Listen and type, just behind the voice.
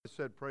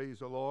said, praise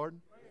the Lord.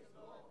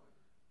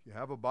 If you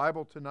have a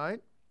Bible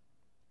tonight,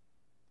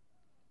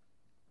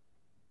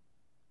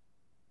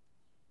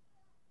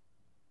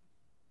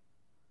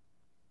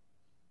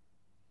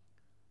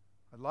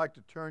 I'd like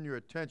to turn your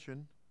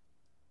attention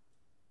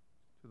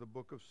to the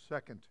book of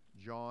 2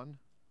 John.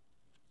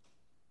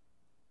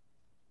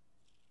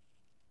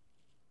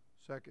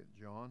 2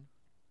 John.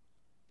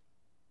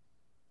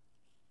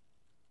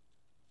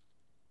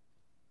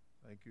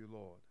 Thank you,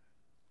 Lord.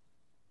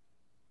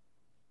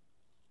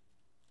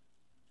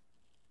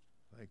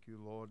 Thank you,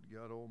 Lord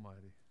God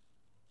Almighty.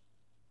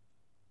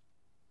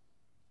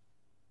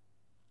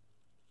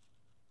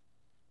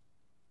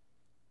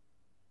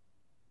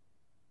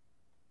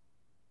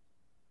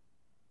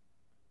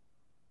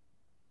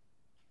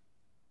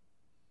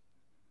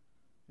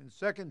 In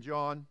 2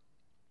 John,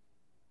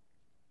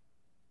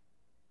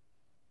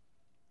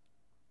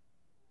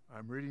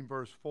 I'm reading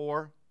verse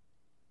 4.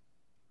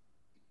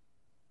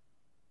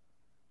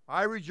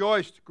 I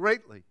rejoiced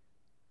greatly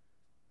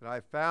that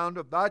I found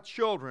of thy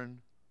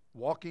children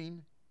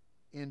walking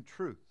in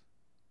truth,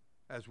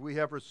 as we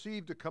have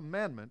received a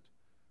commandment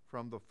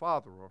from the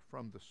Father, or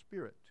from the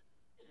Spirit.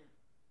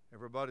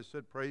 Everybody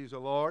said, praise the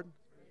Lord.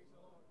 Praise the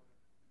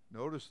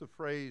Lord. Notice the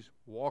phrase,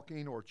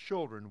 walking, or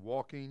children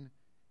walking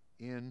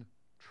in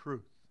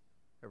truth.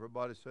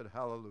 Everybody said,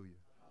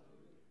 hallelujah.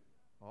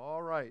 Hallelujah.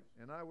 All right,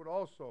 and I would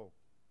also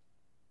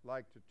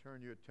like to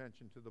turn your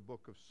attention to the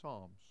book of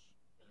Psalms.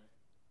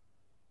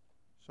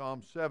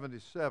 Psalm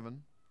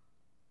 77.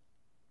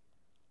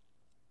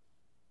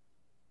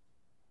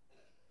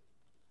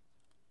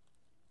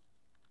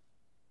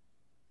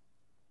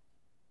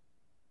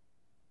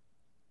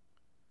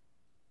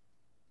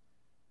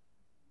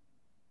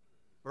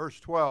 Verse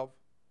 12.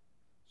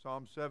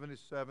 Psalm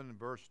 77 and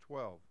verse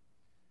 12.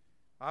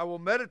 I will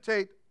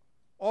meditate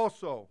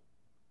also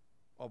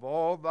of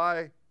all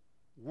thy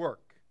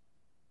work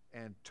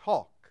and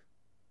talk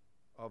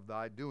of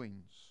thy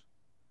doings.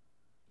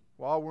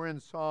 While we're in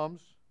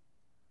Psalms,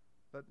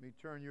 let me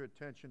turn your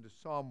attention to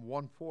Psalm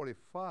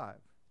 145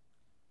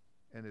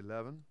 and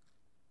 11.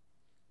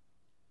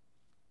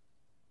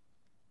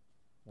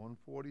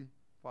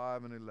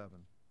 145 and 11.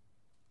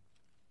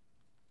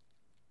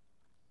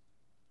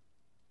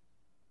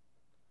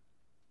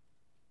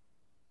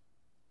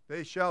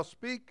 They shall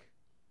speak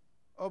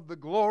of the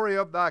glory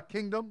of thy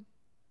kingdom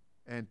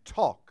and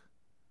talk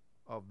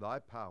of thy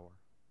power.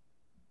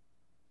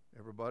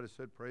 Everybody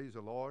said, praise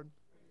the Lord.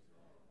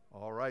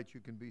 All right,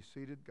 you can be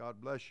seated. God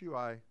bless you.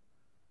 I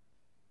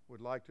would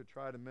like to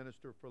try to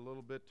minister for a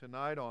little bit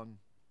tonight on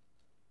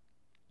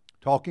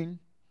talking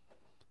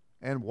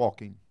and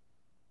walking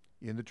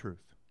in the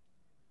truth.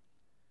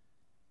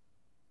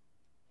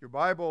 Your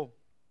Bible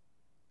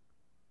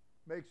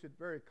makes it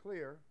very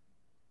clear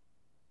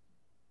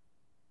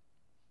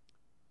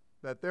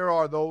that there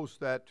are those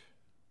that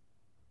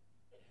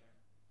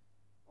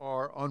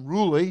are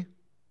unruly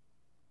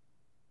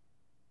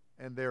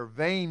and they're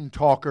vain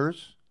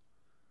talkers.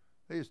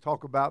 They just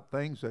talk about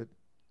things that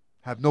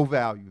have no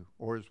value,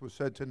 or as was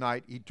said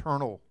tonight,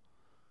 eternal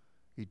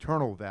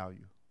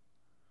value.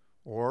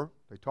 Or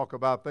they talk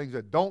about things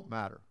that don't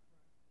matter.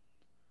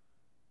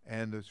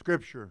 And the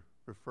Scripture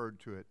referred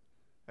to it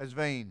as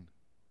vain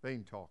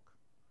talk.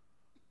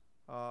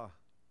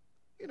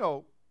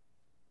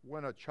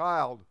 When a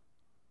child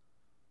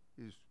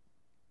is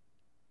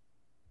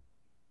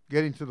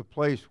getting to the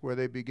place where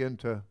they begin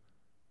to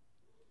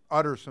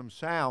utter some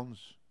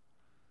sounds,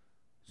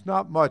 it's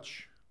not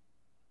much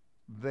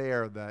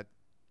there that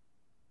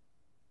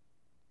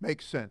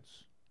makes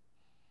sense.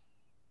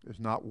 There's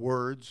not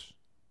words.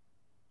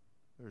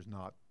 There's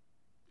not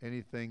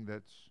anything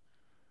that's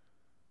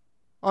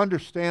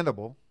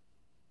understandable.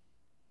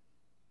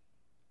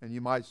 And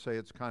you might say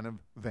it's kind of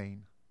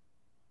vain.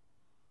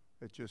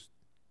 It's just,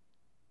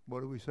 what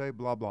do we say?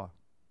 Blah, blah.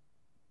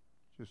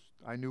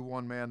 I knew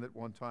one man that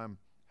one time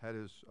had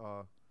his,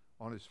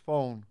 on his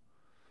phone,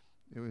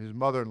 it was his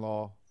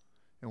mother-in-law,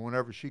 and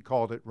whenever she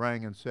called, it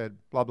rang and said,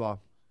 blah, blah,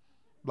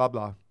 blah,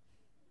 blah.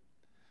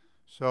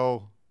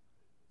 So,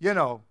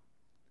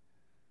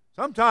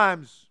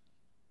 sometimes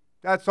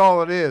that's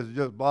all it is,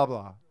 just blah,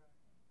 blah.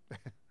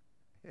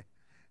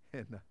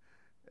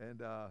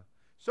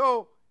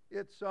 So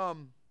it's,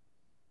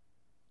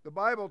 the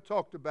Bible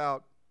talked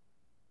about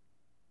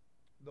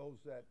those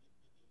that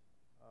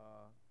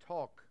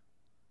talk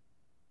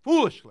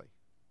foolishly.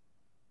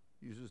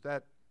 Uses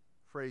that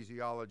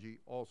phraseology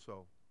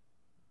also.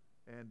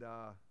 And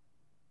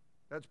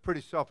that's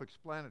pretty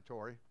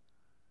self-explanatory,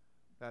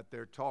 that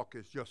their talk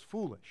is just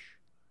foolish.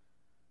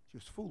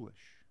 Just foolish.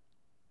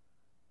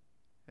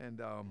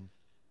 And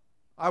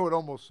I would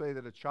almost say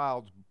that a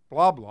child's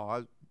blah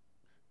blah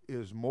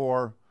is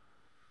more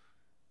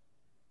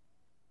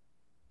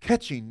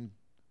catching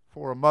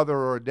for a mother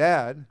or a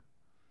dad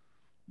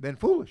than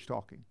foolish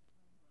talking.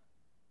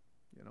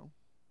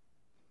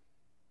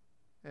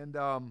 And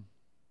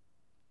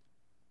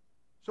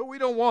so we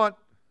don't want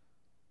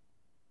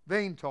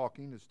vain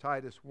talking, as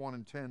Titus 1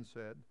 and 10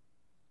 said.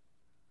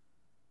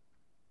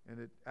 And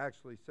it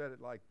actually said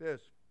it like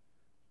this: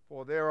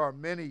 For there are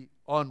many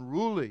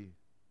unruly,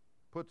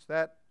 puts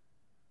that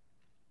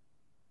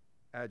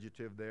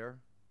adjective there,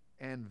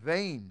 and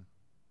vain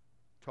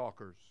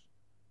talkers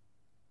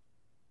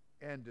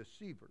and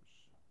deceivers,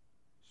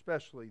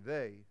 especially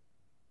they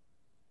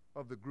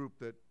of the group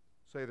that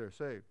say they're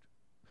saved.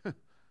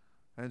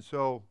 And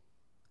so,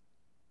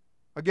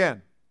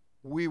 again,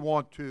 we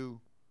want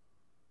to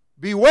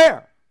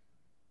beware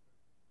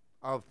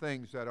of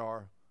things that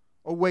are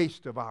a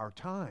waste of our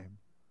time.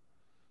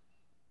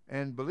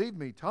 And believe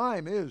me,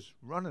 time is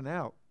running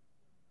out.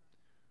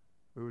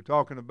 We were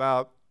talking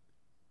about,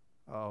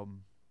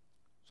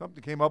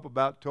 something came up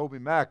about Toby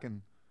Mack,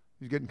 and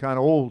he's getting kind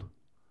of old.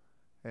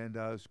 And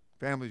his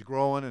family's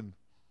growing,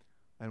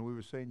 and we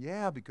were saying,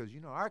 yeah, because,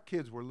 our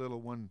kids were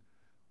little when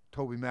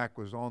Toby Mack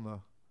was on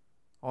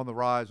the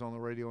rise, on the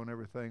radio and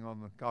everything, on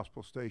the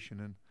gospel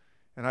station.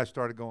 And I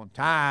started going,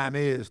 time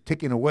is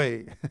ticking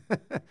away.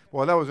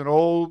 Well, that was an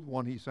old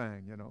one he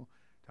sang,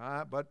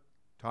 Time, but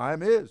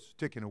time is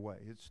ticking away.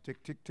 It's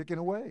ticking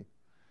away.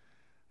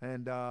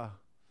 And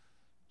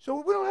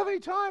so we don't have any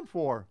time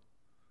for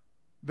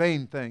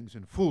vain things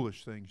and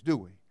foolish things, do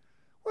we?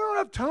 We don't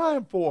have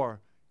time for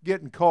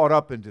getting caught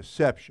up in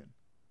deception.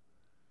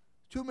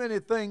 Too many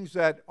things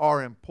that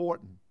are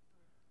important.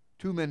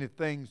 Too many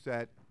things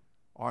that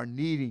are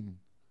needing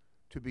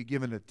to be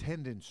given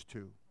attendance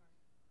to.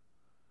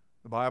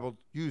 The Bible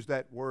used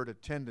that word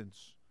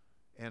attendance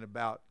and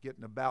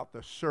getting about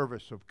the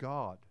service of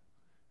God,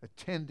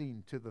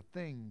 attending to the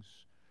things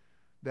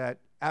that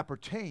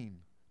appertain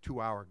to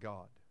our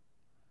God.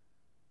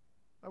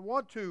 I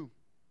want to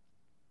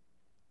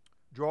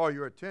draw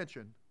your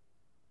attention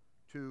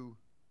to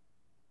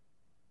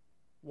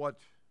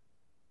what's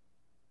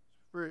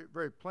very,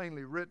 very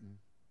plainly written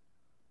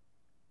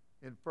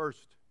in 1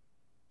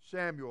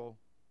 Samuel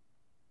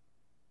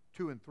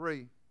 2 and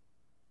 3.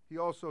 He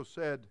also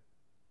said,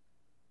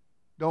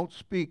 don't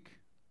speak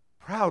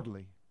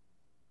proudly,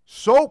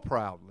 so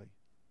proudly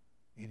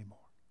anymore.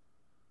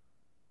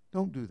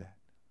 Don't do that.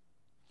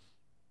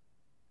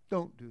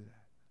 Don't do that.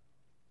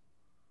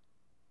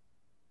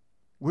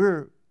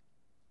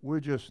 We're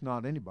just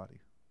not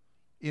anybody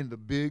in the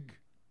big,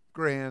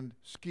 grand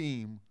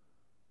scheme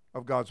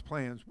of God's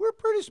plans. We're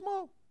pretty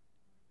small.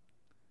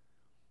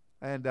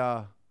 And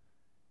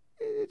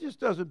it just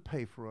doesn't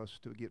pay for us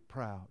to get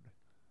proud.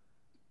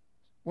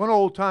 One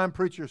old-time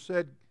preacher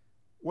said,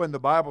 when the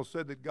Bible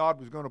said that God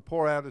was going to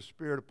pour out His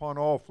Spirit upon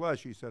all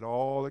flesh, he said,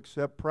 all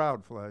except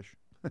proud flesh.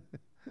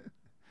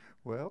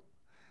 Well,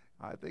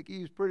 I think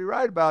he's pretty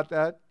right about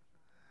that.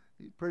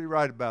 He's pretty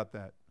right about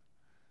that.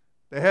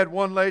 They had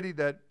one lady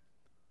that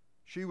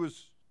she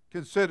was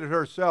considered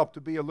herself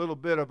to be a little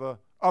bit of a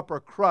upper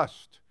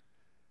crust,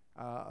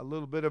 a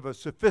little bit of a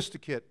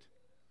sophisticate,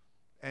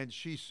 and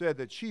she said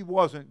that she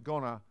wasn't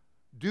going to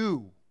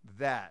do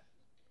that,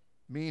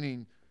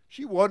 meaning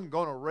she wasn't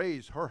going to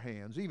raise her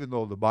hands, even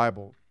though the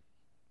Bible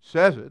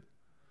says it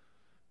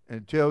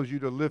and tells you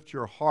to lift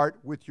your heart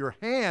with your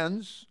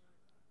hands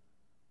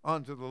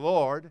unto the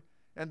Lord,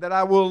 and that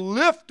I will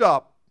lift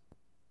up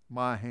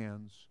my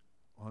hands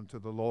unto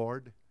the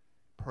Lord,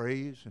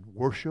 praise and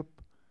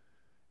worship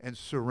and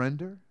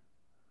surrender.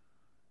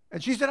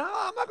 And she said,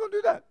 I'm not going to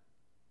do that.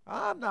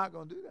 I'm not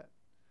going to do that.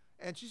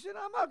 And she said,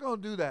 I'm not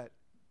going to do that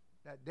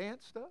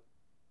dance stuff.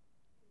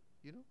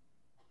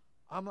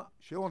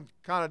 She won't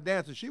kind of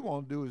dancing she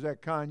won't do is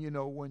that kind,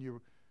 when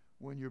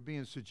you're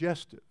being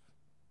suggestive,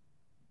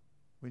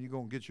 when you're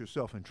going to get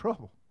yourself in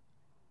trouble.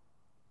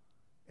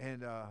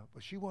 And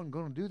but she wasn't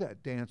going to do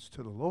that dance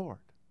to the Lord.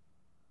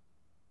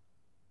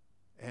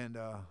 And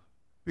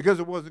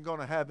because it wasn't going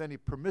to have any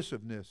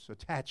permissiveness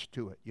attached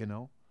to it,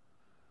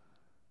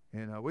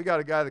 And we got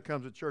a guy that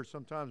comes to church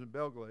sometimes in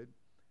Belgrade,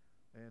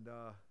 and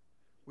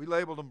we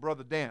labeled him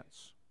Brother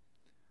Dance.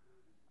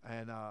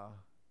 And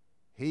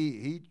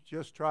he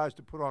just tries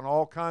to put on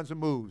all kinds of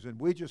moves, and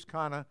we just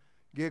kind of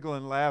giggle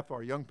and laugh.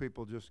 Our young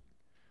people just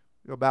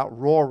about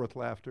roar with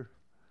laughter,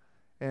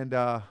 and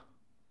then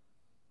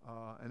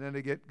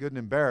they get good and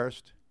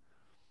embarrassed,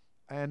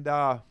 and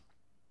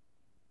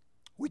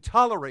we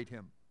tolerate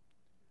him.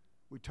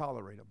 We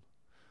tolerate him,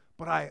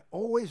 but I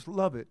always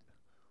love it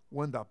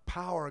when the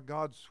power of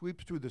God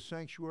sweeps through the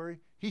sanctuary.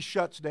 He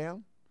shuts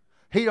down.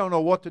 He don't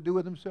know what to do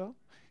with himself.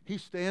 He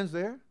stands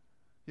there,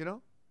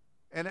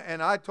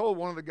 And I told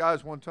one of the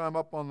guys one time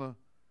up on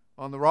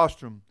the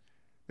rostrum,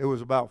 there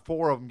was about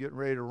 4 of them getting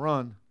ready to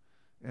run,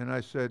 and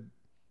I said,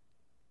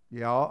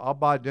 yeah, I'll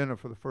buy dinner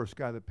for the first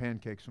guy that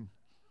pancakes him.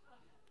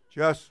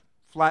 Just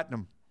flatten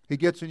him.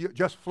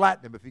 Just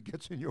flatten him if he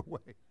gets in your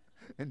way,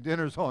 and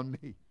dinner's on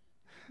me.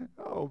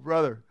 Oh,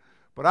 brother.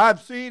 But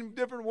I've seen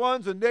different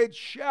ones, and they'd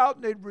shout,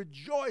 and they'd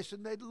rejoice,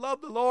 and they'd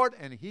love the Lord,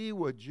 and he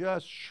would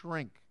just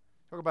shrink.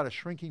 Talk about a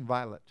shrinking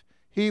violet.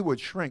 He would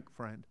shrink,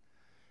 friend.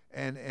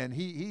 And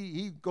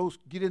he goes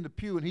get in the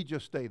pew, and he'd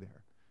just stay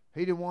there.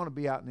 He didn't want to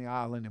be out in the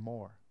aisle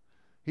anymore.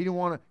 He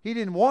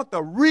didn't want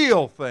the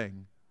real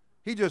thing.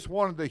 He just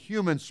wanted the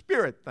human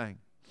spirit thing.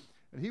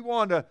 And he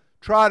wanted to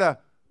try to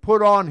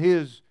put on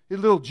his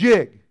little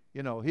jig,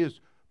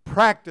 his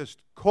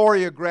practiced,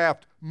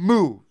 choreographed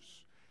moves.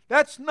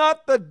 That's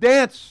not the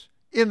dance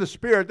in the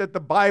Spirit that the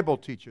Bible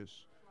teaches.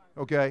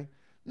 Okay?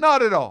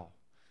 Not at all.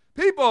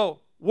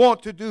 People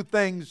want to do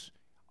things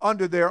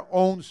under their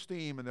own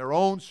steam and their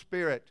own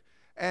spirit.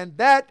 And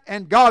that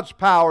and God's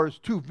power is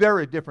two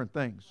very different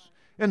things.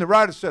 And the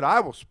writer said, I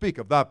will speak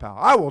of thy power.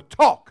 I will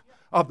talk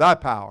of thy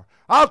power.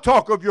 I'll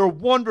talk of your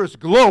wondrous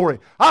glory.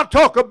 I'll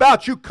talk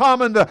about you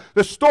calming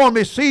the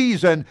stormy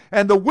seas and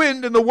the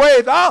wind and the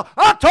waves.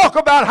 I'll talk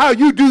about how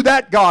you do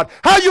that, God.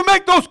 How you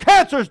make those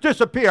cancers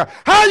disappear.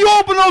 How you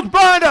open those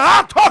blind eyes.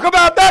 I'll talk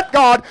about that,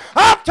 God.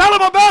 I'll tell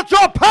them about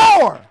your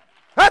power.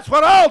 That's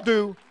what I'll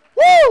do.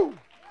 Woo!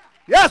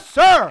 Yes,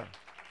 sir.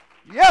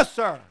 Yes,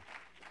 sir.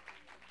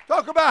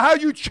 Talk about how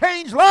you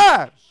change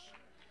lives.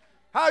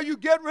 How you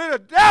get rid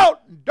of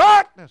doubt and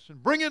darkness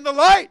and bring in the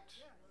light.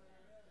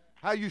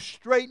 How you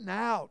straighten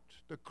out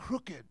the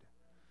crooked,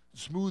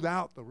 smooth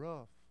out the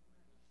rough.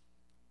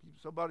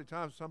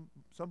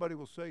 Somebody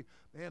will say,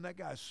 man, that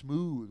guy's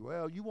smooth.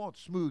 Well, you want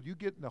smooth, you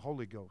get in the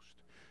Holy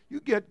Ghost.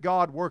 You get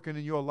God working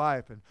in your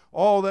life, and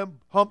all them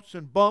humps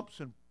and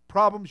bumps and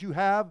problems you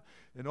have,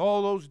 and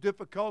all those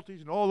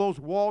difficulties and all those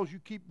walls you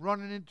keep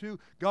running into,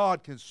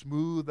 God can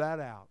smooth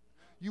that out.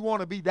 You want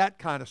to be that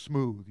kind of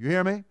smooth. You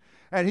hear me?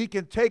 And He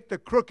can take the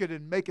crooked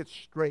and make it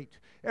straight.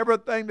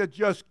 Everything that's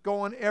just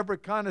going every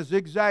kind of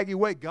zigzaggy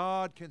way,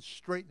 God can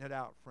straighten it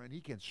out, friend.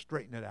 He can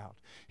straighten it out.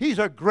 He's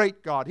a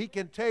great God. He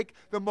can take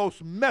the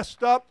most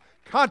messed up,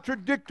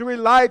 contradictory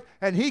life,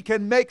 and He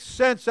can make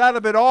sense out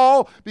of it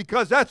all,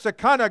 because that's the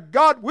kind of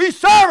God we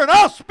serve. And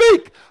I'll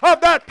speak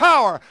of that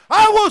power.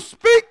 I will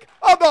speak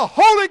of the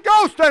Holy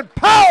Ghost and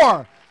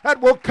power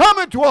that will come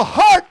into a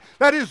heart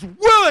that is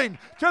willing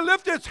to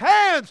lift its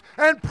hands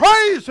and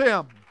praise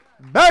Him,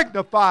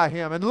 magnify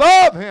Him, and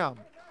love Him,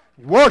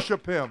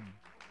 worship Him,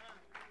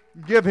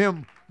 give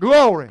Him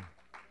glory.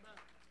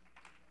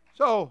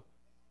 So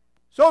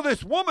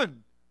this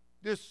woman,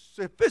 this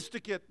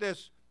sophisticate,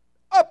 this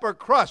upper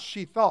crust,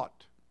 she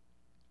thought.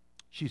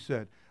 She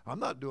said, I'm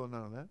not doing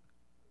none of that.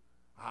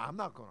 I'm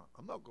not gonna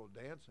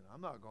dance, and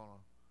I'm not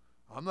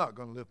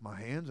gonna lift my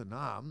hands, and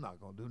I'm not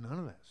gonna do none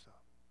of that stuff.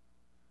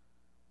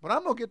 But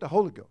I'm gonna get the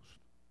Holy Ghost.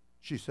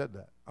 She said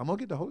that. I'm gonna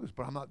get the Holy Ghost,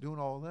 but I'm not doing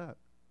all of that.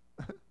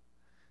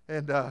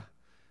 And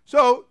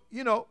so,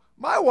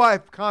 my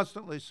wife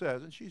constantly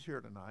says, and she's here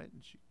tonight,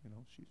 and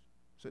she's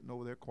sitting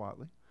over there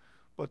quietly,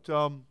 but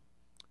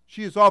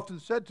she has often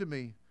said to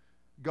me,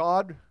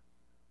 God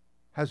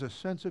has a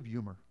sense of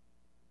humor.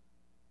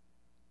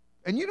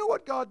 And you know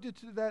what God did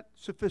to that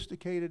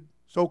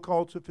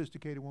so-called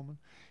sophisticated woman?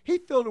 He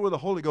filled her with the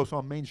Holy Ghost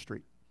on Main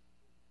Street.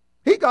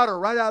 He got her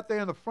right out there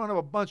in the front of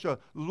a bunch of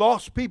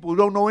lost people who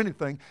don't know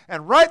anything.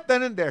 And right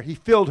then and there, He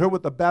filled her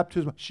with the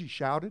baptism. She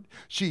shouted.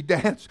 She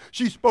danced.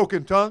 She spoke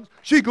in tongues.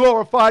 She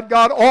glorified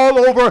God all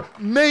over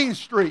Main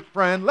Street,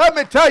 friend. Let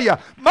me tell you,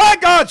 my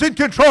God's in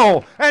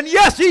control. And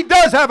yes, He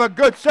does have a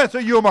good sense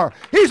of humor.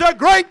 He's a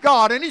great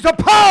God, and He's a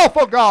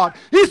powerful God.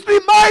 He's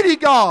the mighty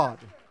God.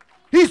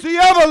 He's the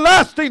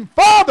everlasting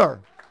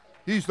Father.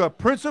 He's the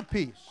Prince of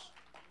Peace.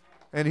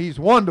 And He's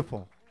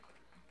wonderful.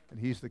 And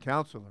He's the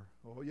Counselor.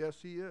 Oh, yes,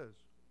 He is.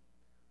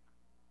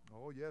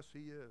 Oh, yes, He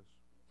is.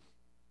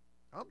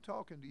 I'm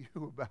talking to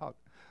you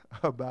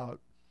about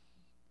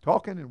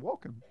talking and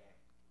walking.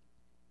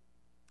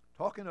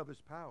 Talking of His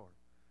power.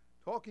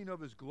 Talking of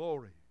His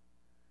glory.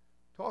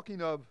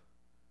 Talking of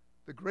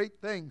the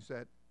great things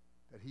that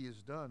He has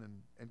done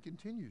and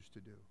continues to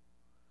do.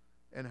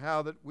 And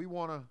how that we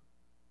want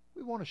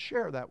to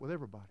share that with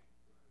everybody.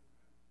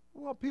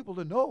 We want people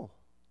to know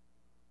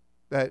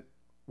that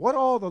what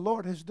all the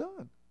Lord has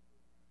done.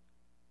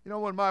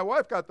 When my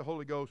wife got the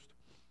Holy Ghost,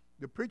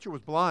 the preacher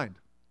was blind.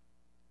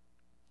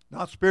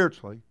 Not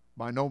spiritually,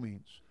 by no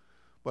means,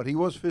 but he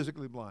was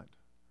physically blind.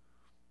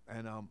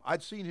 And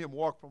I'd seen him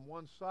walk from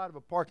one side of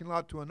a parking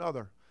lot to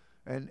another,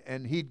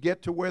 and he'd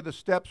get to where the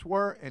steps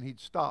were, and he'd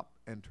stop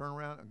and turn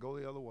around and go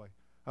the other way.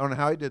 I don't know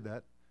how he did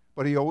that,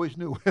 but he always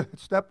knew where that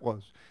step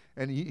was.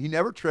 And he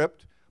never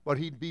tripped, but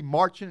he'd be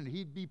marching, and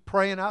he'd be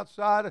praying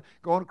outside,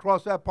 going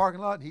across that parking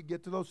lot, and he'd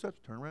get to those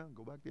steps, turn around, and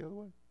go back the other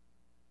way.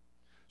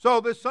 So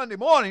this Sunday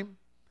morning,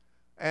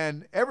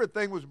 and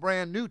everything was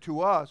brand new to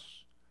us.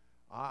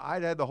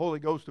 I'd had the Holy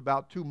Ghost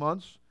about 2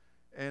 months,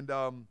 and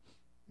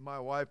my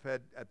wife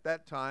had, at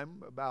that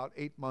time, about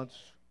 8 months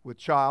with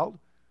child.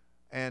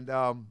 And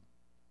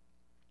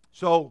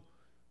so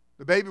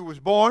the baby was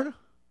born,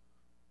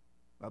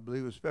 I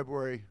believe it was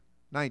February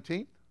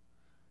 19th.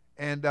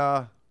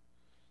 And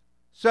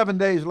 7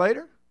 days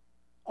later,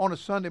 on a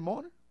Sunday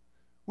morning,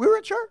 we were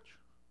in church.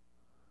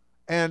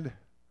 And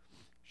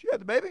she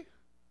had the baby.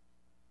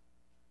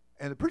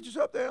 And the preacher's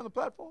up there on the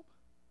platform.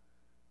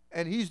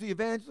 And he's the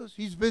evangelist.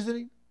 He's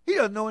visiting. He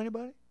doesn't know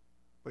anybody,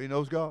 but he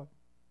knows God.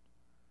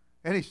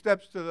 And he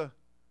steps to the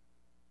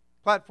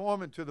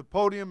platform and to the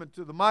podium and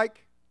to the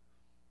mic.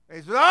 And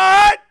he says, all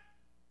right.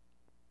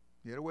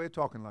 He had a way of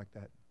talking like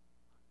that.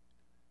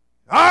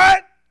 All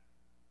right.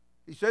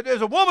 He said,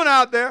 there's a woman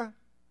out there.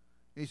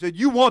 He said,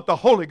 you want the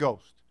Holy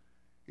Ghost.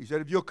 He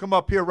said, if you'll come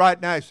up here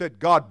right now, he said,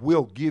 God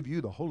will give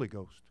you the Holy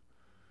Ghost.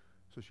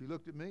 So she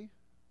looked at me.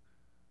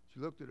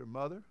 She looked at her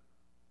mother.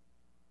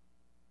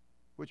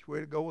 Which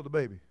way to go with the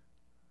baby?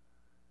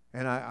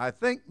 And I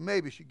think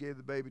maybe she gave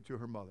the baby to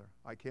her mother.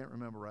 I can't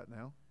remember right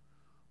now.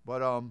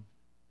 But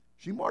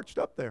she marched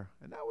up there.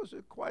 And that was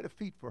quite a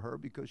feat for her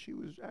because she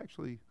was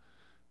actually,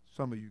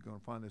 some of you are going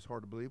to find this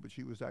hard to believe, but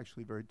she was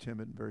actually very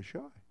timid and very shy.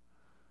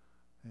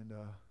 And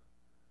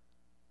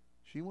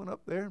she went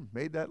up there and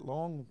made that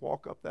long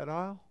walk up that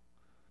aisle.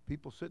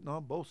 People sitting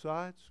on both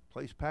sides,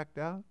 place packed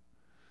out.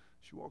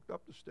 She walked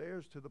up the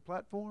stairs to the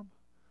platform.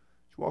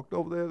 She walked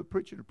over there to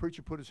the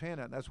preacher put his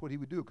hand out, and that's what he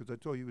would do, because I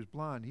told you he was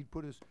blind.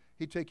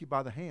 He'd take you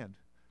by the hand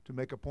to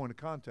make a point of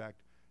contact,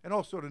 and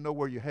also to know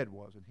where your head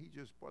was. And he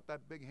just put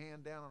that big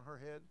hand down on her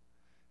head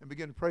and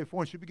began to pray for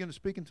her, and she began to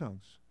speak in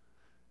tongues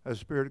as the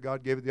Spirit of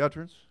God gave her the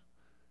utterance.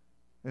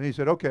 And he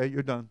said, okay,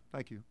 you're done.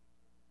 Thank you.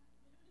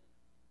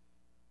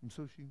 And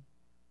so she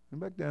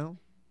went back down,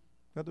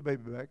 got the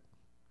baby back,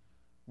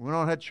 went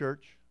on, had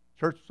church.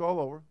 Church was all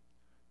over,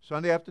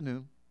 Sunday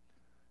afternoon.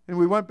 And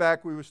we went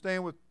back. We were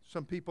staying with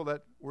some people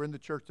that were in the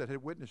church that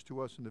had witnessed to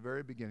us in the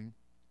very beginning.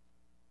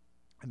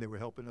 And they were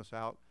helping us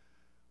out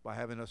by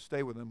having us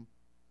stay with them.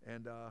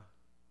 And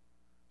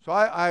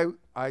so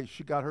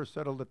she got her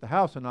settled at the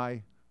house, and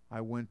I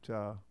went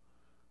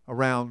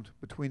around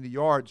between the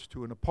yards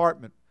to an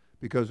apartment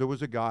because there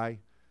was a guy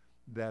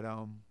that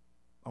I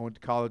went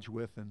to college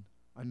with, and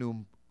I knew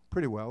him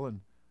pretty well.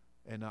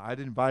 And I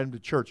didn't invite him to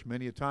church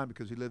many a time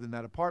because he lived in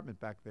that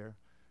apartment back there.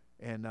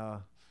 And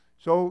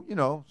so,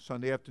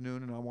 Sunday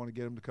afternoon, and I want to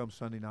get him to come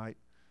Sunday night.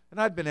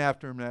 And I'd been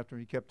after him.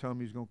 He kept telling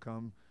me he was going to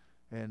come.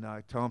 And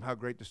I'd tell him how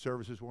great the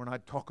services were. And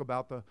I'd talk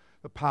about the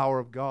power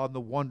of God and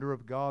the wonder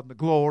of God and the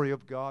glory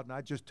of God. And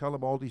I'd just tell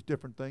him all these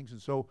different things.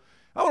 And so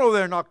I went over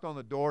there and knocked on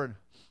the door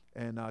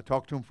and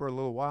talked to him for a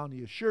little while. And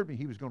he assured me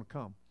he was going to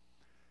come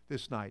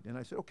this night. And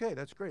I said, okay,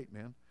 that's great,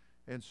 man.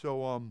 And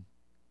so I'm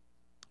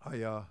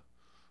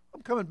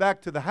coming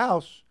back to the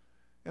house,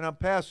 and I'm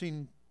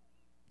passing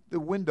the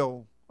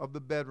window of the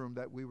bedroom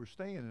that we were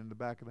staying in the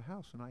back of the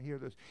house, and I hear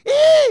this,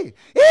 ee,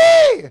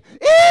 ee,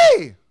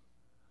 ee.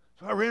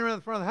 So I ran around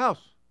the front of the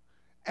house,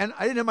 and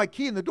I didn't have my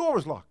key, and the door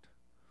was locked.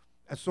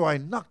 And so I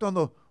knocked on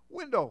the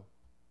window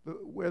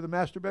where the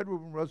master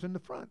bedroom was in the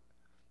front.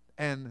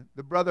 And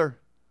the brother,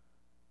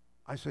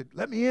 I said,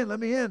 let me in, let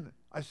me in.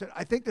 I said,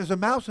 I think there's a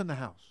mouse in the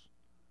house.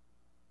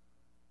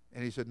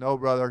 And he said, no,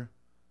 brother.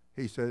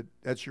 He said,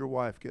 that's your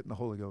wife getting the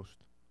Holy Ghost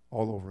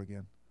all over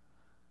again.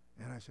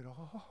 And I said,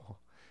 oh.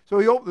 So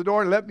he opened the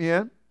door and let me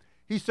in.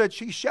 He said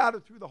she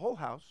shouted through the whole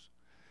house.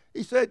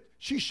 He said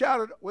she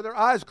shouted with her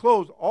eyes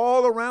closed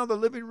all around the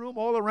living room,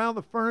 all around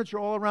the furniture,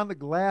 all around the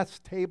glass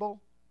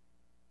table.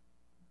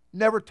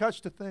 Never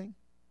touched a thing.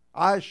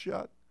 Eyes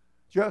shut.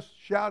 Just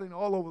shouting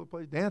all over the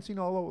place, dancing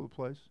all over the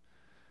place.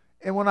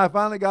 And when I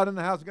finally got in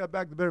the house and got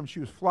back to the bedroom, she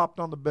was flopped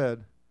on the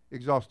bed,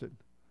 exhausted.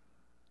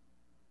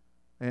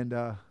 And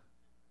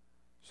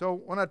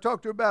so when I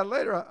talked to her about it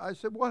later, I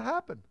said, what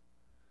happened?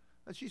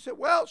 And she said,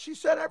 well,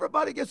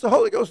 everybody gets the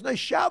Holy Ghost, and they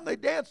shout and they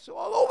dance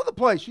all over the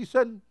place. She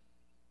said,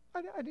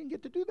 I didn't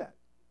get to do that.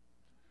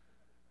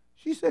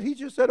 She said, he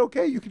just said,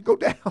 okay, you can go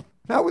down.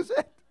 That was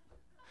it.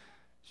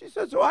 She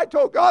said, so I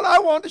told God I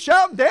wanted to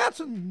shout and dance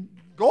and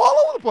go all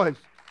over the place.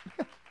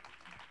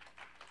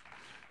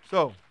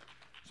 So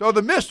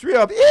the mystery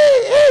of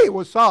ee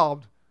was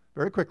solved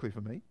very quickly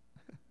for me.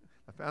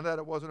 I found out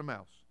it wasn't a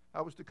mouse.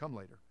 That was to come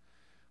later.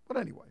 But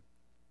anyway,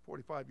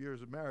 45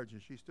 years of marriage,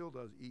 and she still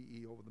does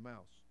ee over the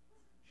mouse.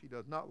 She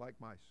does not like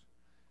mice.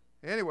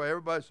 Anyway,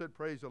 everybody said,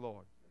 praise the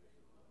Lord.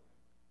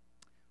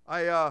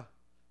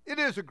 It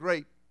is a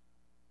great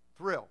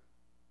thrill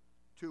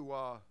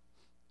to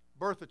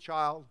birth a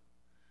child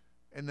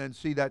and then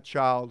see that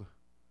child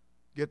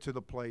get to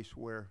the place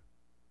where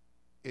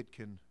it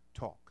can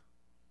talk.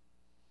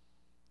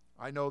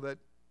 I know that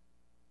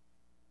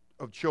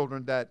of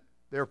children that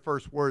their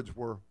first words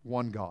were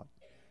one God.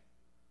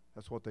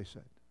 That's what they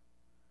said.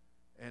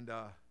 And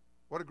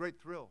what a great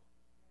thrill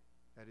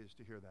that is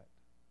to hear that.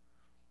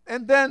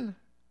 And then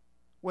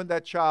when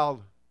that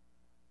child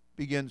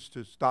begins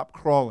to stop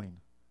crawling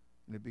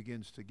and it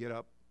begins to get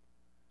up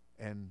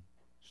and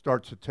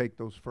starts to take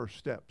those first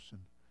steps, and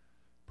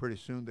pretty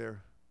soon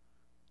they're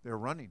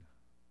running,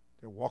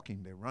 they're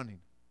walking, they're running.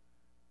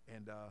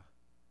 And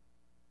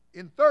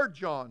in 3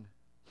 John,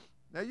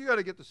 now you got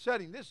to get the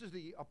setting. This is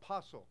the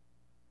Apostle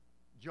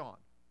John.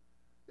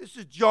 This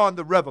is John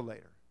the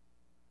Revelator.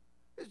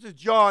 This is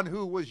John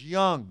who was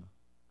young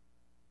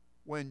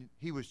when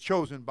he was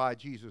chosen by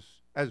Jesus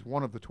as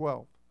one of the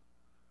 12,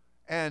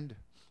 and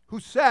who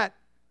sat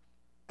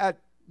at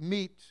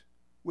meat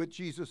with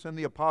Jesus and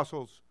the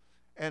apostles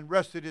and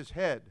rested his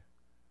head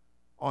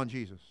on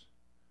Jesus.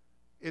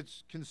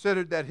 It's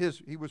considered that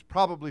he was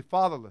probably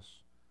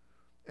fatherless,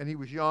 and he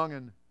was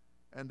young,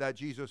 and that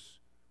Jesus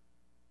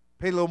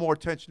paid a little more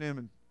attention to him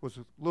and was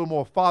a little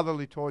more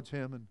fatherly towards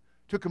him and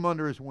took him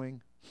under his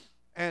wing.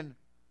 And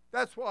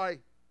that's why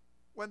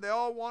when they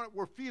all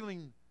were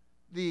feeling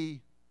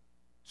the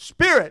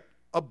spirit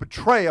of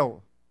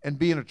betrayal and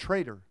being a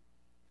traitor,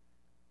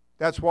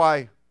 that's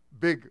why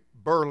big,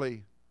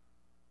 burly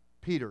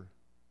Peter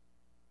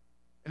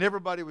And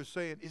everybody was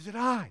saying, is it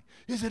I?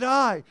 Is it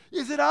I?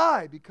 Is it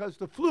I? Because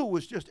the flu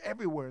was just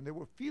everywhere, and they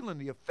were feeling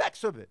the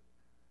effects of it.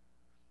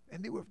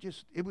 And it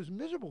was a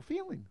miserable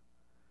feeling.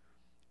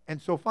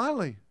 And so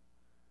finally,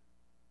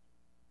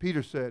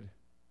 Peter said,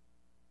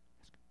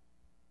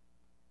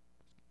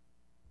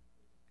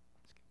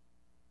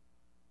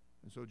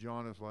 and so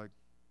John is like,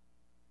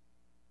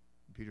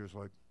 Peter's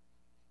like,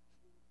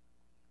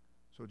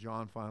 so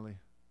John finally,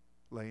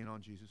 laying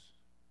on Jesus,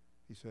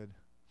 he said,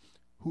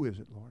 who is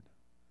it, Lord?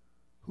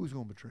 Who's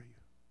going to betray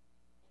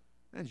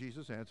you? And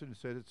Jesus answered and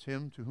said, it's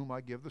him to whom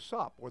I give the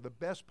sop, or the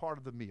best part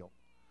of the meal,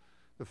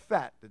 the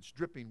fat that's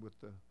dripping with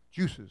the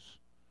juices,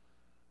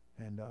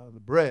 and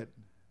the bread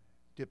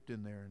dipped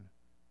in there. And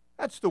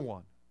that's the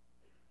one.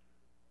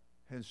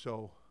 And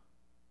so,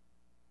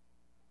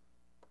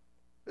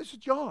 this is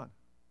John,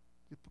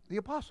 the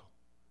apostle,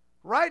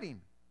 writing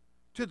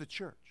to the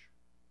church.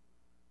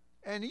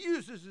 And he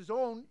uses his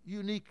own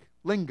unique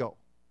lingo.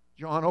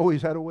 John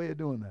always had a way of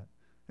doing that.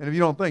 And if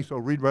you don't think so,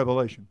 read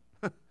Revelation.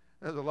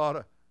 There's a lot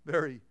of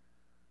very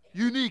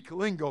unique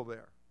lingo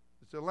there.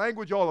 It's a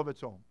language all of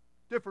its own,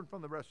 different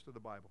from the rest of the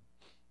Bible.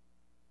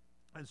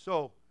 And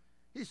so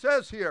he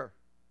says here,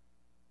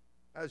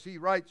 as he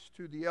writes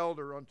to the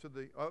elder unto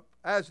the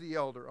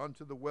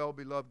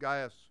well-beloved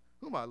Gaius,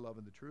 whom I love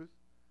in the truth.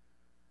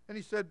 And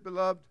he said,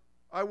 beloved,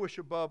 I wish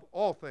above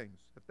all things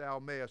that thou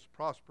mayest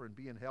prosper and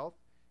be in health,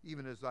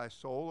 even as thy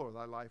soul or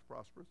thy life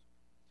prospers.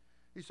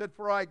 He said,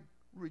 for I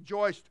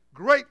rejoiced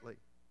greatly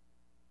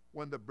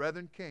when the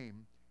brethren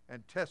came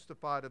and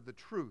testified of the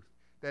truth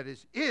that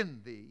is in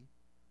thee,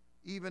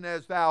 even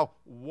as thou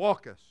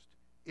walkest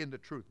in the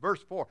truth.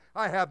 Verse 4,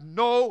 I have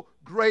no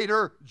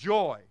greater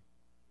joy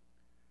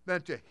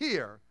than to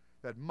hear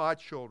that my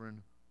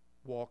children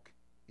walk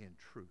in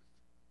truth.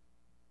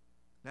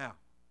 Now,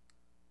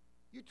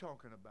 you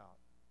talking about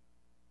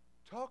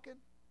talking?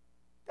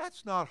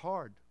 That's not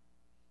hard.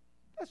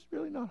 That's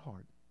really not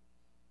hard.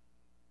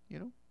 You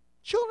know,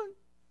 children,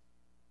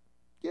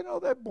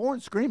 they're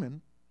born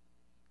screaming.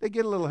 They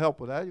get a little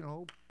help with that,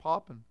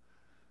 pop, and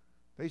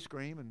they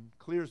scream and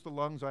clears the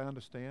lungs, I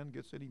understand,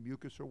 gets any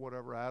mucus or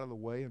whatever out of the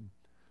way,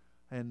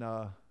 and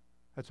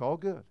that's all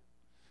good.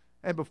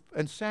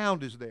 And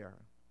sound is there,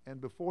 and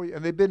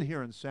they've been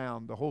hearing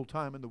sound the whole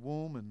time in the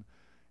womb,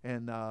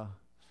 and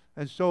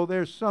so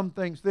there's some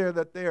things there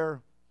that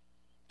they're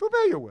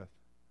familiar with,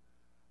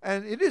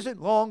 and it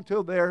isn't long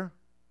till their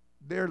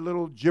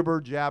little jibber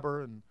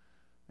jabber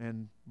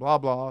and blah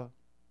blah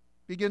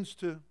begins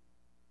to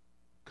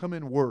come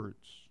in words,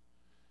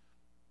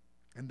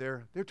 and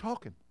they're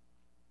talking.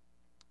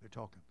 They're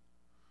talking.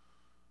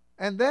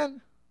 And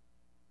then,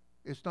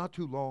 it's not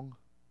too long,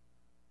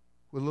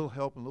 with a little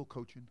help and a little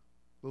coaching,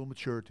 a little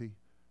maturity,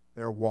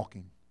 they're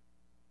walking.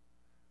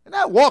 And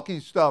that walking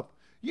stuff,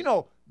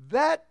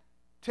 that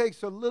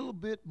takes a little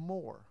bit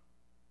more,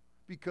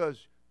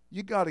 because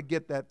you got to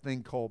get that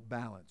thing called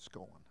balance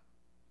going.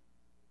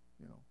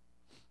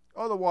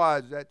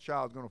 Otherwise, that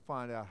child's going to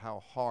find out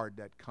how hard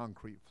that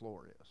concrete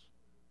floor is.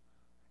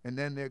 And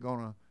then they're going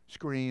to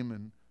scream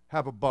and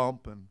have a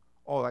bump and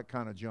all that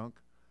kind of junk.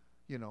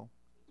 And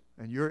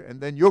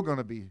then you're going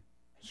to be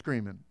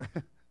screaming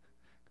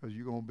because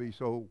you're going to be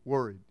so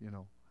worried,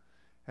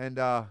 and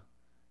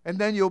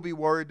then you'll be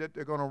worried that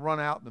they're going to run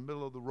out in the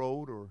middle of the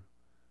road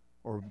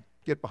or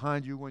get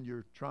behind you when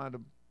you're trying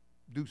to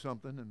do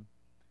something, and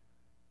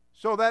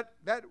so that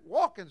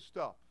walking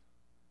stuff,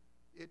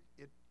 it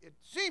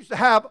seems to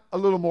have a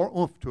little more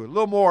oomph to it, a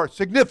little more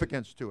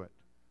significance to it,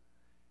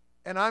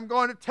 and I'm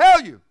going to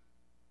tell you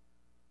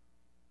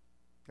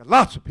that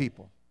lots of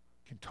people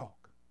can talk.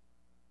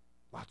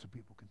 Lots of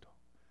people can talk.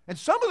 And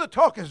some of the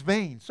talk is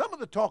vain. Some of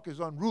the talk is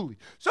unruly.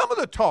 Some of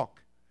the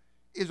talk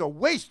is a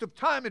waste of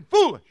time and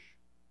foolish.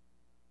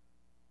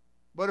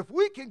 But if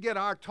we can get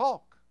our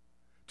talk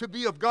to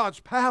be of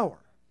God's power,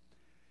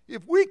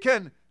 if we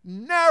can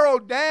narrow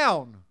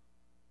down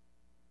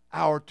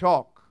our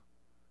talk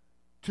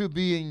to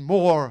being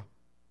more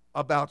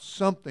about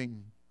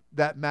something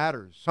that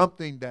matters,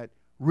 something that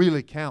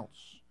really counts,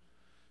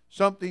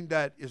 something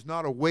that is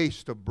not a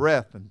waste of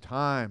breath and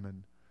time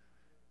and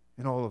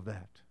all of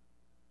that.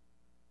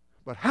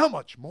 But how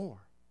much more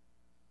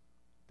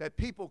that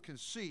people can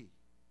see,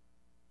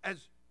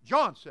 as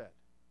John said,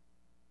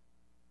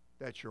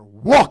 that you're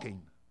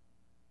walking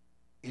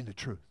in the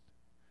truth.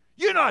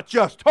 You're not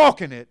just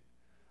talking it,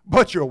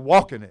 but you're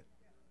walking it.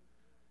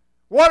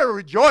 What a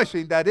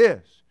rejoicing that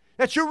is.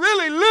 That you're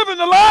really living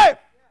the life.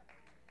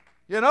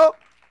 You're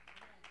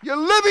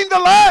living the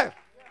life.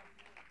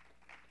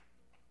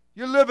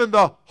 You're living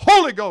the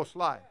Holy Ghost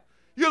life.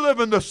 You're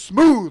living the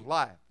smooth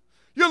life.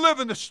 You're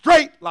living the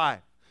straight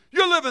life.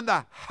 You're living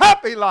the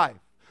happy life.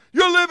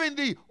 You're living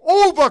the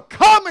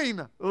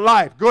overcoming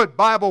life. Good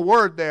Bible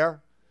word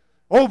there.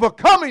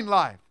 Overcoming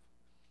life.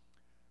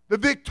 The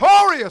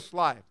victorious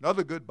life.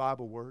 Another good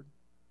Bible word.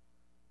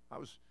 I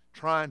was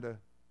trying to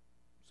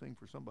sing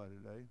for somebody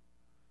today.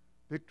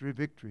 Victory,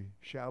 victory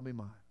shall be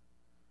mine.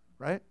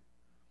 Right?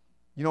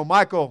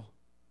 Michael,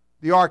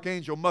 the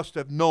archangel, must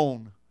have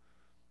known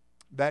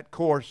that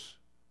course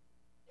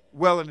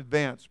well in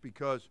advance,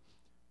 because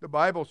the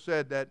Bible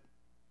said that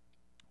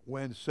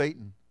when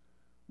Satan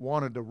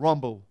wanted to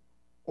rumble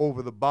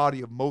over the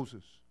body of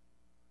Moses,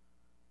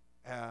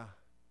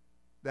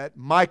 that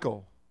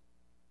Michael,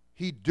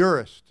 he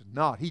dared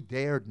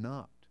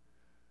not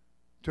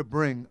to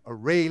bring a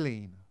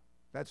railing.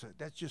 That's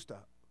just a,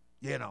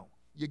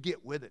 you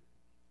get with it.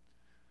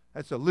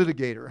 That's a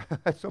litigator.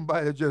 That's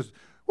somebody that just,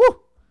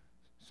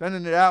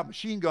 sending it out,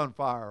 machine gun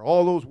fire,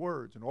 all those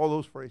words and all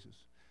those phrases.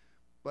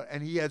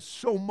 And he had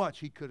so much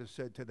he could have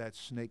said to that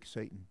snake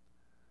Satan.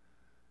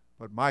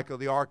 But Michael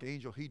the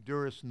archangel, he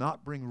durst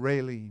not bring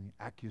railing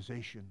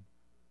accusation.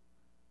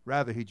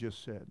 Rather, he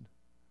just said,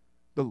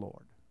 the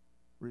Lord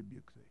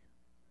rebuke thee.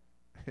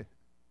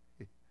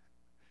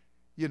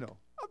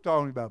 I'm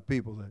talking about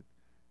people that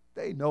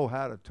they know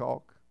how to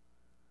talk,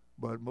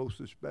 but most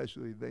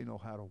especially they know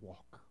how to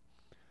walk.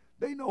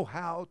 They know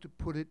how to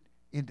put it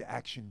into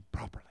action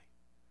properly.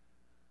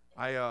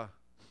 I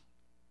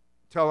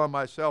tell on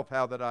myself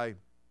how that I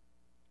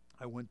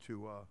went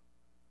to,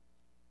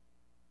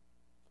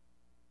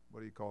 what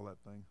do you call that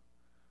thing?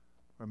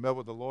 I met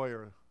with a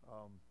lawyer.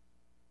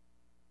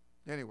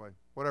 Anyway,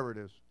 whatever it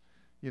is,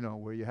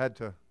 where you had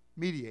to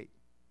mediate,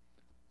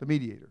 the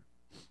mediator.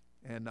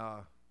 And,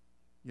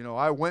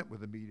 I went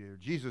with the mediator.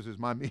 Jesus is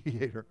my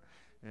mediator.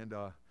 And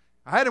I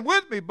had him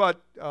with me,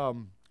 but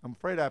I'm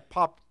afraid I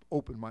popped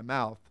open my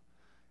mouth.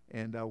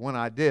 And when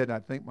I did, I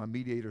think my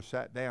mediator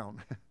sat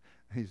down.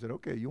 He said,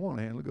 okay, you want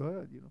to handle it, go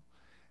ahead,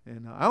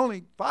 And I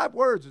only, 5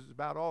 words is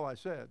about all I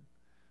said.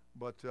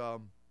 But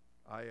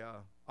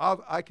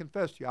I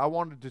confess to you, I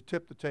wanted to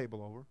tip the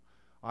table over.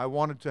 I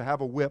wanted to have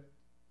a whip.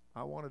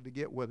 I wanted to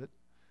get with it.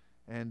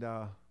 And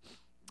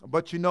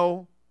but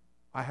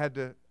I had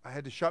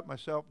to shut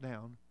myself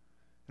down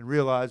and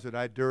realize that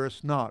I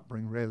durst not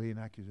bring railing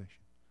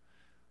accusation.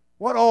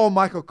 What all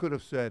Michael could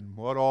have said, and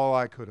what all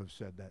I could have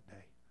said that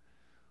day.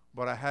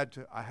 But I had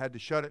to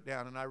shut it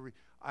down, and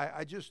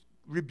I just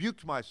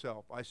rebuked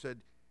myself. I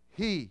said,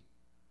 he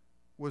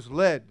was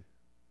led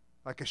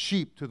like a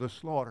sheep to the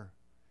slaughter,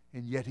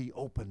 and yet he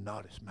opened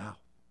not his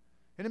mouth.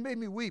 And it made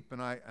me weep,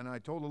 and I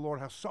told the Lord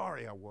how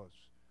sorry I was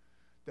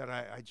that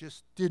I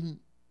just didn't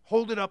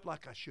hold it up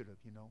like I should have,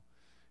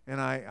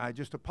 And I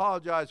just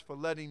apologized for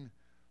letting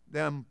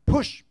them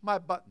push my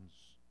buttons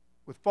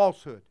with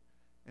falsehood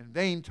and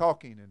vain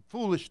talking and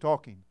foolish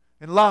talking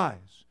and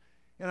lies.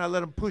 And I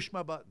let them push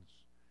my buttons.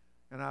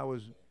 And I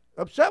was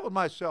upset with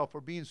myself for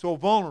being so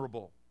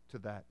vulnerable to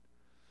that.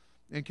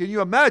 And can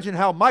you imagine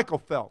how Michael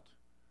felt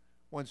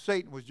when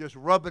Satan was just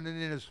rubbing it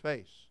in his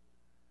face?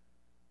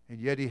 And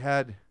yet he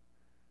had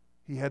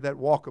that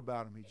walk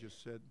about him. He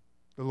just said,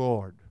 the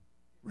Lord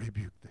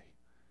rebuke thee.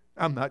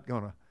 I'm not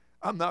gonna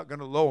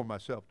lower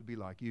myself to be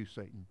like you,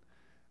 Satan.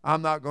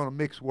 I'm not gonna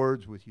mix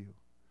words with you.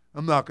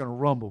 I'm not gonna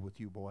rumble with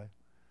you, boy.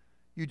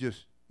 You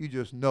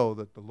just know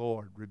that the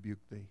Lord rebuke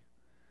thee.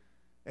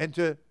 And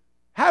to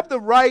have the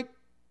right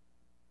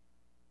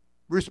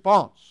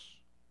response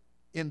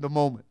in the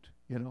moment,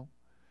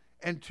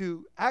 and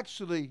to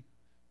actually,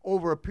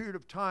 over a period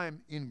of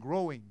time, in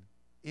growing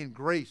in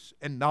grace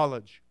and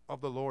knowledge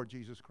of the Lord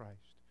Jesus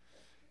Christ.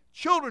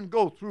 Children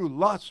go through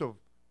lots of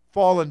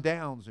falling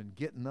downs and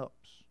getting ups.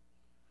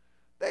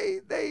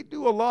 They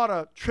do a lot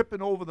of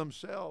tripping over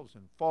themselves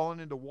and falling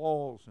into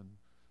walls and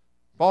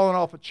falling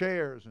off of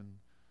chairs and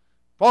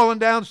falling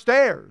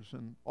downstairs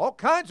and all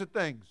kinds of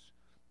things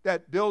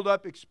that build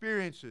up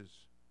experiences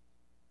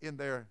in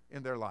their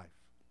life.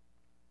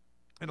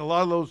 And a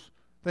lot of those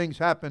things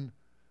happen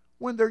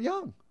when they're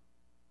young.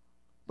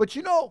 But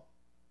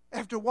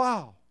after a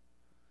while,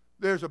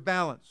 there's a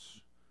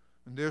balance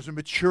and there's a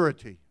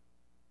maturity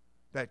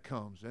that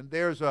comes. And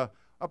there's a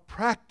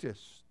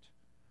practiced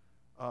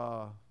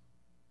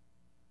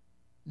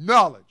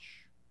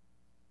knowledge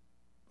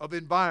of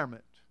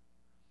environment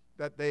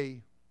that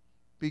they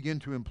begin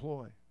to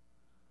employ.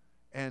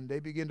 And they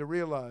begin to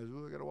realize,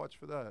 we got to watch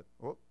for that.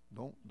 Oh,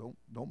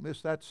 don't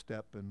miss that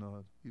step. And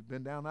you've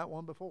been down that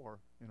one before,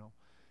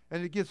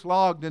 And it gets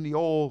logged in the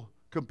old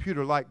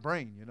computer-like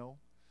brain,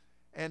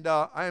 And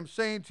I am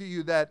saying to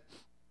you that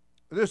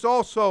there's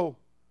also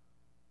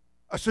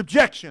a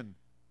subjection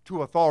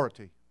to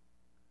authority.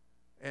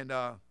 And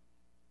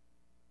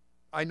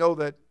I know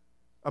that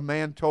a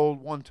man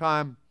told one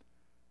time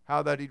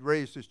how that he'd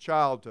raised his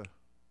child to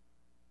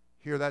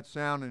hear that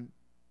sound, and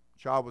the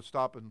child would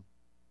stop and,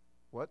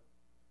 what?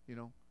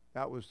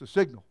 That was the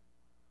signal.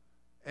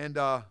 And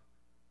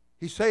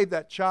he saved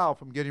that child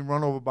from getting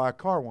run over by a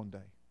car one day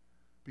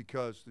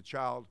because the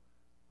child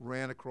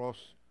ran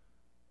across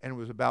and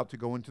was about to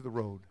go into the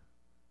road.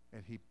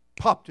 And he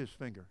popped his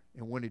finger.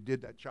 And when he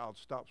did, that child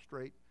stopped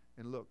straight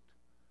and looked.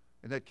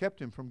 And that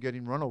kept him from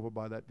getting run over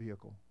by that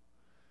vehicle.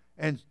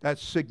 And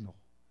that's signal.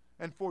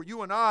 And for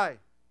you and I,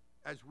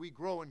 as we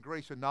grow in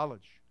grace and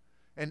knowledge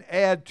and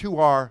add to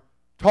our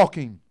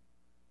talking,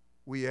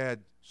 we add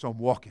some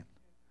walking.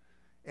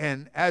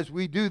 And as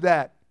we do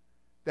that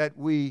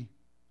we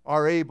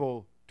are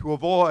able to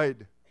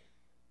avoid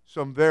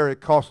some very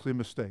costly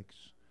mistakes,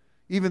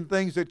 even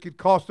things that could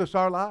cost us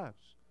our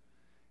lives,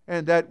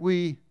 and that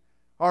we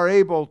are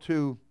able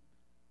to,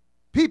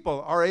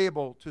 people are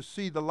able to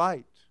see the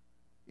light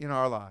in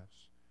our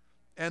lives.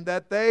 And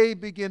that they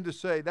begin to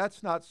say,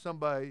 that's not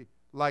somebody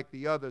like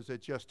the others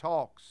that just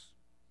talks.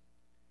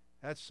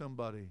 That's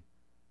somebody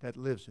that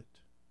lives it.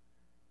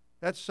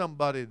 That's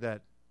somebody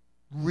that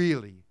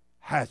really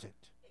has it.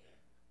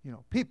 You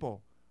know,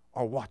 people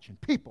are watching.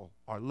 People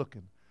are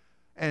looking.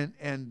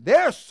 And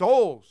their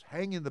souls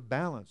hang in the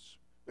balance,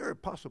 very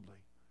possibly,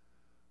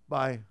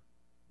 by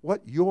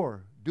what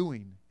you're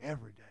doing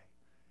every day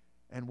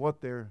and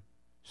what they're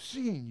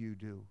seeing you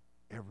do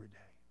every day.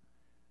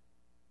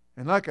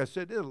 And like I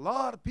said, there's a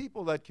lot of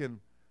people that can,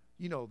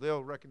 you know,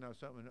 they'll recognize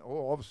something, or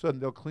all of a sudden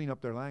they'll clean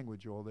up their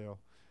language, or they'll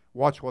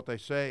watch what they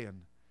say,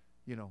 and,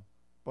 you know.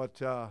 But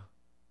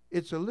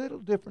it's a little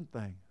different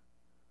thing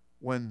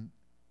when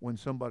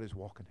somebody's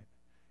walking it.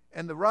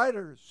 And the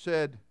writer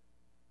said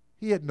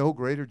he had no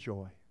greater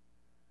joy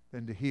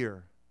than to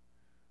hear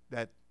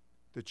that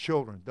the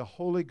children, the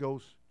Holy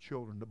Ghost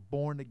children, the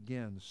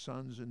born-again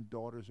sons and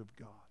daughters of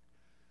God,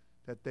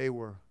 that they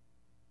were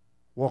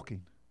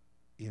walking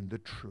in the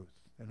truth.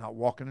 They're not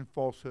walking in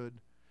falsehood.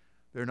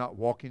 They're not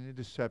walking in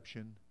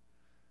deception.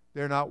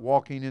 They're not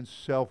walking in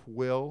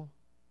self-will.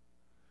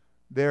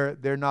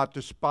 They're not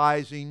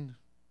despising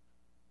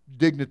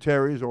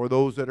dignitaries or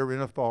those that are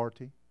in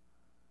authority.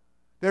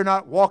 They're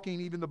not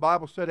walking, even the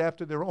Bible said,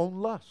 after their own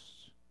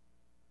lusts.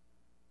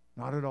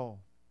 Not at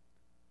all.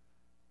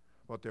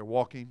 But they're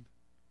walking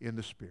in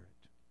the Spirit.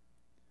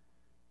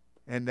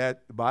 And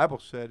that the Bible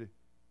said,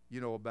 you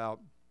know,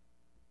 about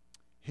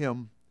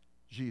him,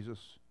 Jesus,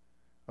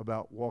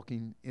 about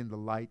walking in the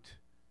light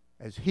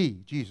as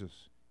he, Jesus,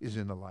 is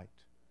in the light.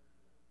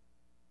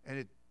 And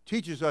it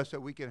teaches us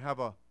that we can have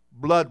a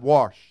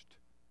blood-washed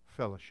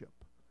fellowship.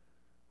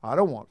 I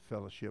don't want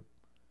fellowship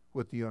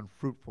with the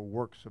unfruitful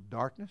works of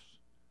darkness.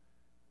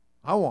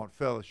 I want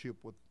fellowship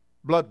with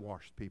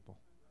blood-washed people,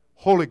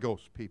 Holy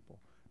Ghost people,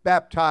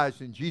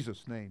 baptized in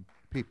Jesus' name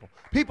people.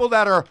 People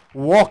that are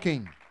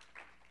walking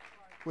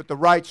with the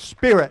right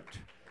spirit,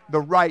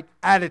 the right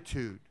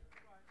attitude.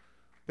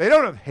 They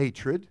don't have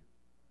hatred,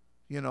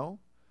 you know.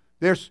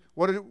 There's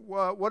what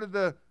did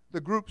the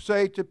group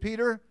say to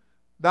Peter?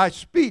 Thy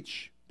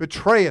speech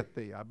betrayeth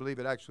thee. I believe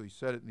it actually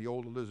said it in the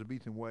old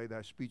Elizabethan way,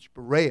 thy speech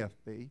bewrayeth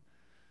thee,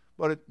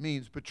 but it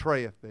means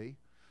betrayeth thee.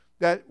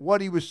 That what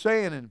he was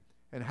saying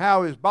and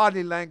how his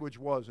body language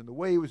was and the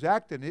way he was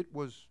acting, it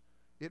was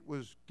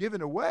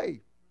giving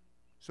away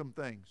some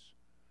things.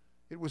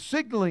 It was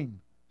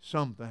signaling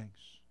some things.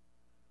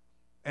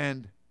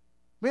 And,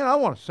 man, I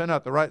want to send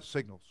out the right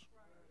signals.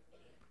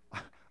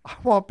 I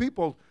want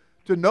people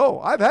to know.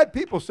 I've had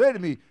people say to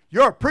me,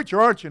 you're a preacher,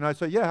 aren't you? And I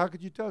say, yeah, how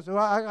could you tell? I said,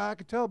 well, I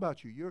could tell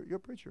about you. You're a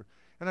preacher.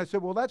 And I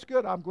said, well, that's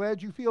good. I'm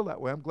glad you feel that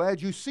way. I'm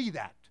glad you see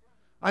that.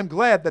 I'm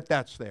glad that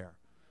that's there.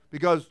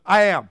 Because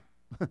I am.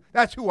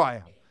 That's who I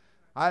am.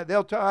 I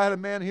had a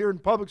man here in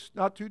Publix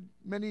not too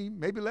many,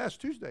 maybe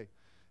last Tuesday.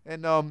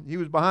 And he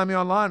was behind me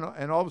online,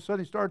 and all of a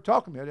sudden he started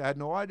talking to me. I had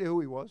no idea who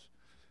he was.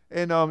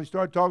 And he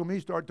started talking to me.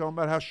 He started talking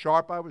about how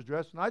sharp I was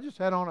dressed. And I just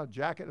had on a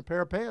jacket and a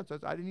pair of pants. I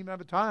didn't even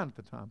have a tie on at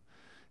the time.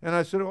 And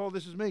I said, oh,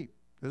 this is me.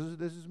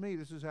 This is me.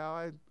 This is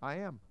how I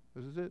am.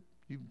 This is it.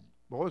 You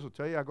boys will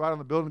tell you, I go out on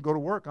the building and go to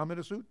work. I'm in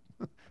a suit.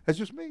 That's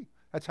just me.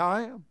 That's how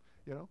I am,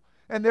 you know.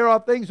 And there are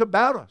things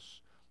about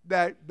us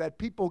that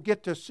people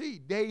get to see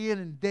day in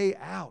and day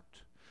out.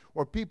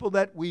 Or people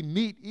that we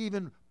meet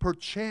even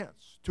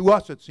perchance. To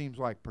us it seems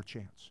like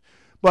perchance.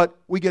 But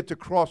we get to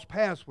cross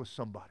paths with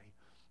somebody.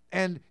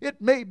 And it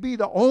may be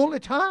the only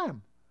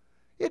time.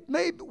 We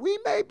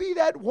may be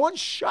that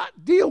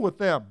one-shot deal with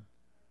them.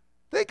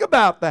 Think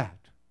about that.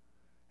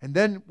 And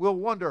then we'll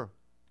wonder,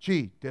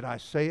 gee, did I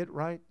say it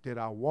right? Did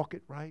I walk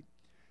it right?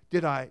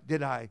 Did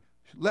I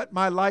let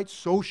my light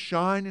so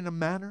shine in a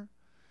manner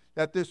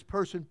that this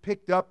person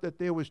picked up that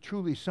there was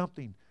truly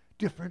something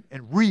different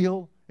and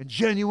real and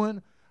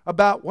genuine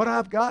about what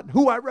I've got and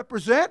who I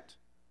represent?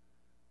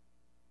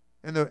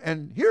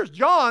 And here's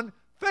John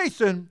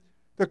facing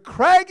the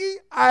craggy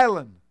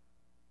island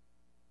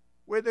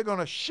where they're going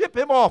to ship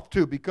him off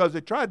to because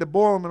they tried to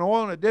boil him in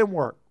oil and it didn't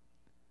work.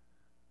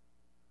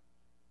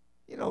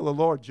 You know, the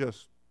Lord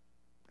just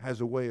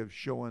has a way of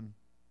showing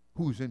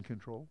who's in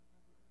control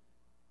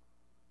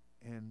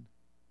and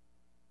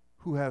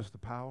who has the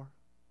power.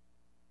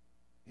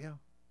 Yeah.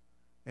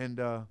 And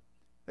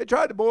they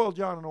tried to boil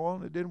John in oil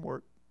and it didn't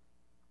work.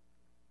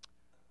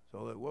 So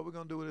what are we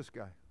going to do with this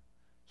guy?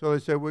 So they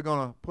said, we're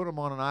going to put him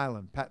on an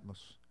island,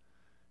 Patmos.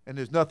 And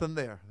there's nothing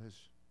there.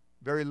 There's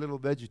very little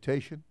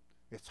vegetation.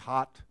 It's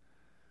hot.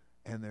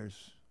 And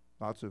there's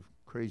lots of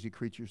crazy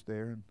creatures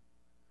there and,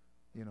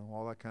 you know,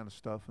 all that kind of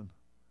stuff. And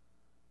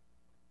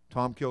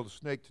Tom killed a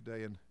snake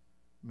today, and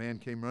a man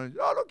came running.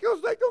 Oh, don't kill a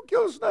snake, don't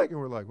kill a snake. And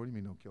we're like, what do you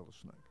mean don't kill the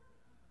snake?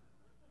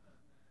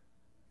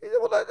 He said,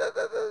 well,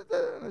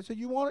 and I said,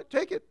 you want it?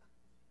 Take it.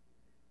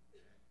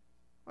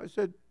 I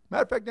said,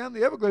 matter of fact, down in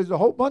the Everglades, there's a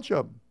whole bunch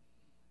of them.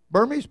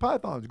 Burmese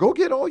pythons. Go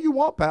get all you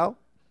want, pal.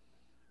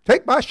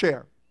 Take my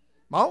share.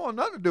 I don't want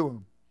nothing to do with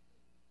them.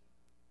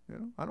 You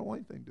know, I don't want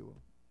anything to do with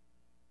them.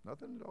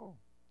 Nothing at all.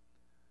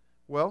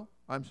 Well,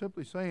 I'm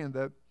simply saying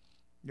that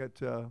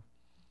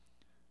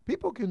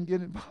people can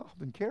get involved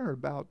and care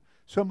about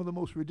some of the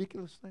most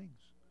ridiculous things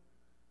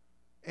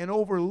and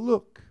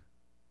overlook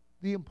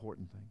the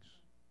important things.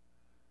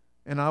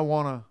 And I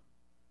want to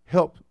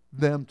help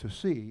them to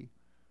see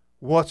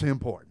what's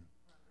important.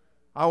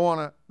 I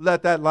want to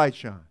let that light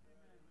shine.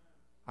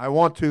 I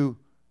want to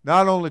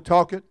not only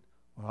talk it,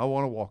 but I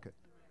want to walk it.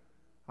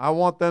 I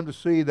want them to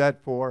see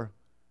that for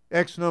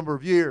X number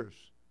of years,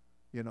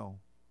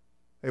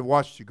 they've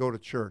watched you go to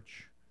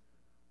church.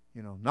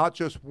 Not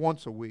just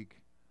once a week,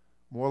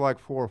 more like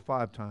 4 or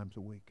 5 times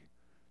a week.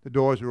 The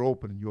doors are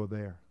open and you're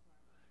there.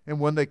 And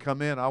when they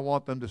come in, I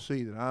want them to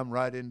see that I'm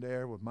right in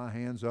there with my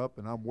hands up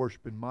and I'm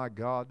worshiping my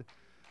God.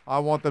 I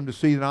want them to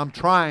see that I'm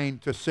trying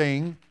to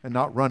sing and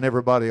not run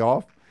everybody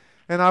off.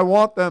 And I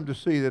want them to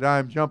see that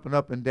I'm jumping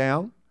up and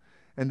down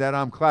and that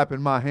I'm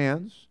clapping my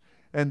hands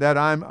and that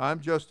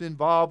I'm just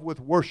involved with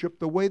worship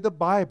the way the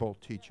Bible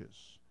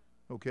teaches.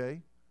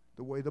 Okay?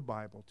 The way the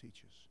Bible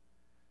teaches.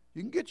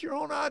 You can get your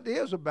own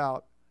ideas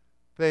about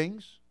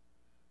things,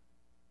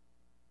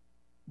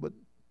 but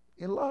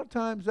a lot of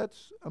times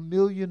that's a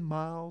million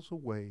miles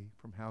away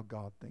from how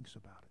God thinks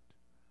about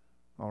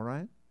it. All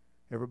right?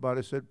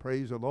 Everybody said,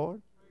 praise the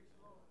Lord? Praise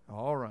the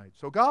Lord. All right.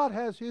 So God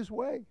has His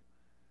way.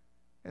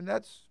 And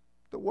that's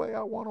the way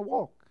I want to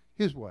walk,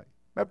 His way.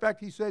 Matter of fact,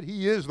 He said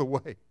He is the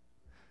way.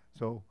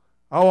 So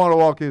I want to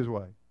walk His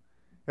way.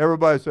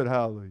 Everybody said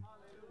hallelujah.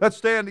 Hallelujah. Let's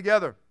stand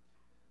together.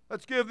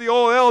 Let's give the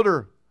old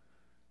elder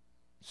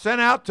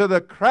sent out to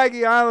the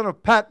craggy island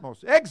of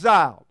Patmos,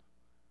 exiled.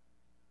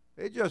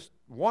 They just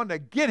wanted to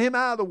get him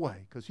out of the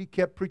way because he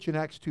kept preaching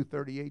Acts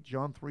 2:38,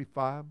 John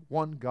 3:5,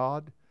 one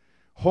God,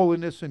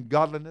 holiness and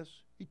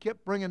godliness. He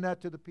kept bringing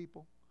that to the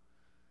people.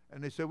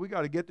 And they said, we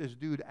got to get this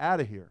dude out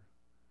of here.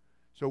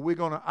 So we're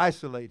going to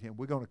isolate him.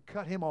 We're going to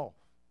cut him off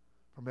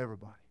from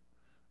everybody.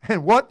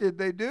 And what did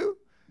they do?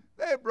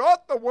 They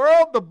brought the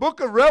world the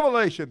book of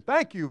Revelation.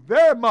 Thank you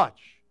very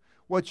much.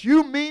 What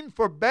you mean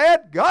for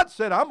bad, God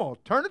said, I'm going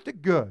to turn it to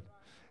good.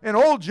 And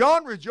old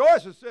John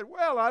rejoiced and said,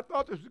 well, I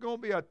thought this was going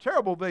to be a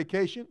terrible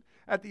vacation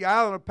at the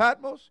island of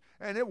Patmos.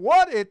 And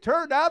what it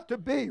turned out to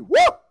be.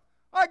 Whoop!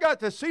 I got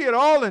to see it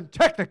all in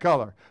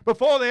Technicolor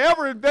before they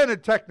ever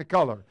invented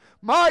Technicolor.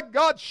 My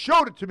God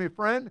showed it to me,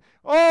 friend.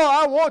 Oh,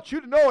 I want you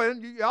to know it,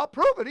 and I'll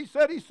prove it. He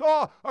said he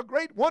saw a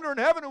great wonder in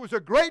heaven. It was a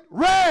great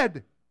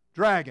red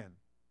dragon.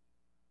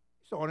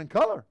 He saw it in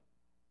color.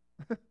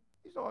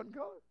 He saw it in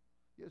color.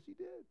 Yes, he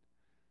did.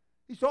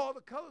 He saw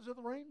the colors of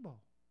the rainbow.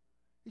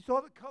 He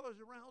saw the colors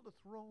around the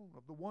throne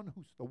of the one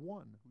who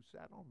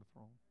sat on the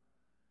throne.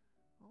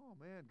 Oh,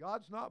 man,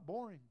 God's not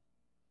boring.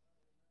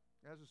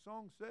 As the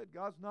song said,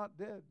 God's not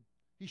dead.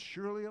 He's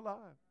surely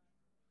alive.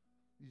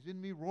 He's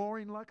in me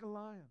roaring like a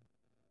lion.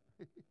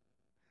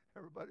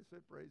 Everybody said,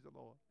 praise the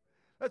Lord.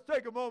 Let's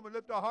take a moment,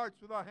 lift our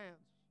hearts with our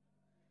hands.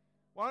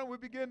 Why don't we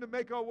begin to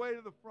make our way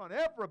to the front?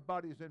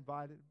 Everybody's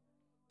invited.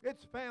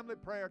 It's family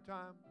prayer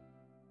time.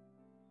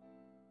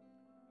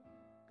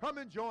 Come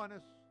and join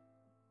us.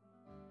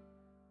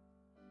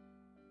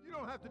 You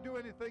don't have to do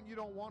anything you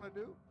don't want to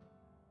do.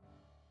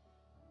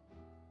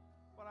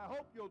 But I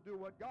hope you'll do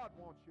what God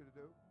wants you to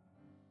do.